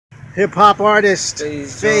hip-hop artist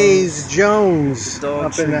Phaze Jones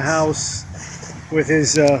up in the house with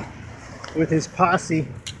his posse.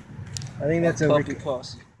 I think that's a puppy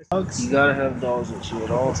posse. dogs. You gotta have dogs with you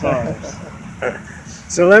at all times.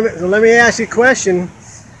 So let me ask you a question,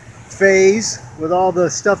 Phaze, with all the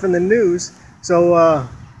stuff in the news. So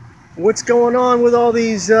what's going on with all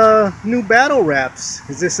these new battle raps?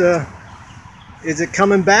 Is it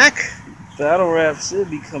coming back? Battle raps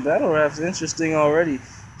interesting already.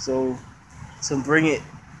 So to bring it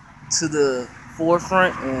to the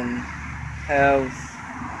forefront and have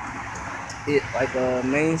it like a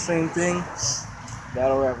mainstream thing,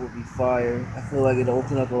 battle rap would be fire. I feel like it'll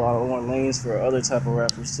open up a lot of more lanes for other type of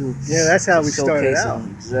rappers too. Yeah, that's how we started out.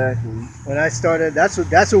 Exactly. When I started, that's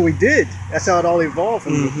what we did. That's how it all evolved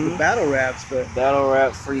from the battle raps. But battle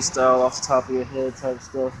rap, freestyle off the top of your head type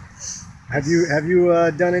stuff. Have you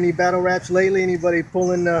done any battle raps lately? Anybody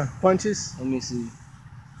pulling punches? Let me see.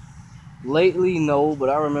 Lately, no, but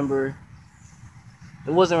I remember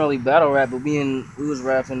it wasn't really battle rap, but we was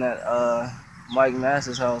rapping at Mike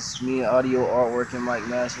Masters' house. Me and Audio Artwork and Mike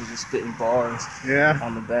Masters was spitting bars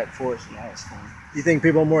on the back porch, and that was fun. You think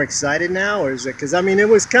people are more excited now, or is it because I mean it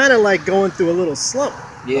was kind of like going through a little slump,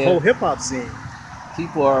 the whole hip hop scene?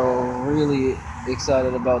 People are really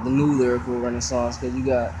excited about the new lyrical renaissance because you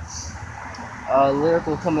got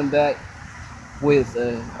lyrical coming back with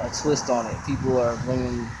a twist on it. People are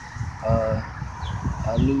bringing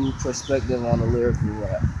a new perspective on the lyrical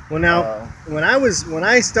rap. Well, now when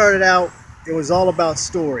I started out, it was all about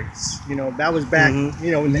stories. You know, that was back in the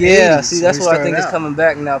 80s. See, that's what I think is coming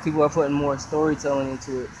back now. People are putting more storytelling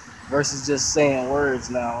into it versus just saying words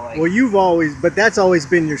now. Like, well, but that's always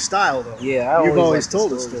been your style, though. Yeah, you've always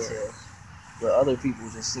told a story. But other people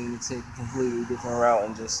just seem to take a completely different route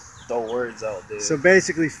and just throw words out there. So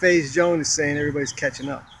basically, Phaze Jones is saying everybody's catching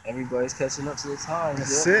up. Everybody's catching up to the times.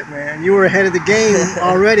 That's it, man. You were ahead of the game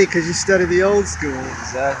already because you studied the old school.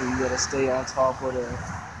 Exactly. You gotta stay on top of the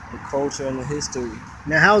culture and the history.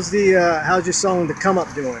 Now, how's your song "The Come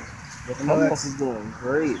Up" doing? The Come Up is doing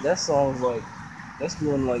great. That song's that's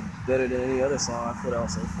doing better than any other song I put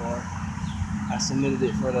out so far. I submitted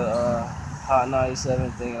it for the Hot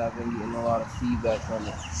 97 thing, and I've been getting a lot of feedback from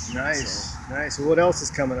it. Nice, nice. So what else is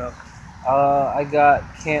coming up? I got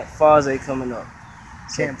Camp Phazay coming up.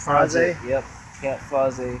 Camp Phazay? Yep, Camp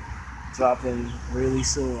Phazay dropping really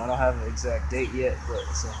soon. I don't have an exact date yet, but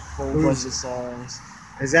it's a whole bunch of songs.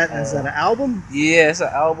 Is that an album? Yeah, it's an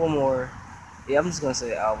album, I'm just gonna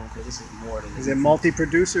say album because this is more than. Is it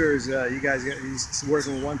multi-producer, or is you guys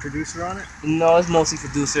working with one producer on it? No, it's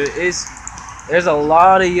multi-producer. There's a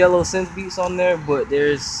lot of yellow synth beats on there, but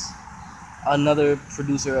there's another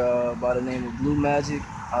producer by the name of Blue Magic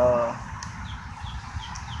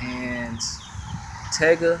and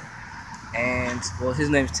Tega, and his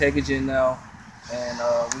name's Tegagen now, and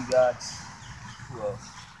we got who else?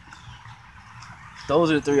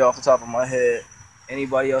 Those are the three off the top of my head.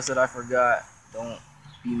 Anybody else that I forgot, don't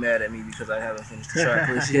be mad at me because I haven't finished the track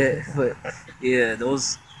list yet. But yeah,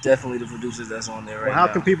 those definitely the producers that's on there right now. Well,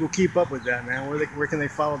 how can people keep up with that, man? Where can they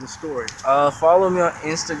follow the story? Follow me on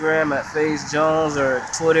Instagram at Phaze Jones, or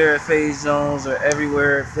Twitter at Phaze Jones, or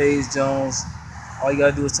everywhere at Phaze Jones. All you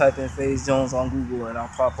gotta do is type in Phaze Jones on Google, and I'll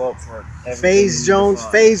pop up for everything. Phaze Jones,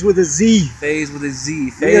 Phaze with a Z. Phaze with a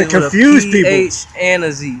Z. You're gonna confuse people. PH and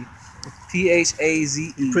a Z.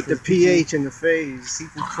 PHAZE. You put the PH in the Phaze.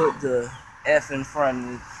 People put the F in front,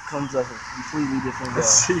 and it comes up a completely different way.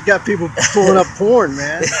 You got people pulling up porn,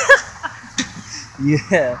 man.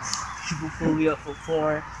 Yeah, people pull me up for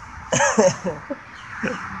porn.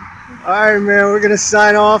 All right, man, we're gonna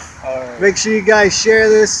sign off. All right. Make sure you guys share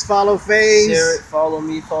this. Follow Phaze. Share it. Follow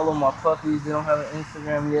me. Follow my puppies. They don't have an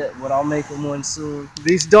Instagram yet, but I'll make them one soon.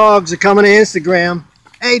 These dogs are coming to Instagram.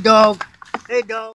 Hey, dog. Hey, dog.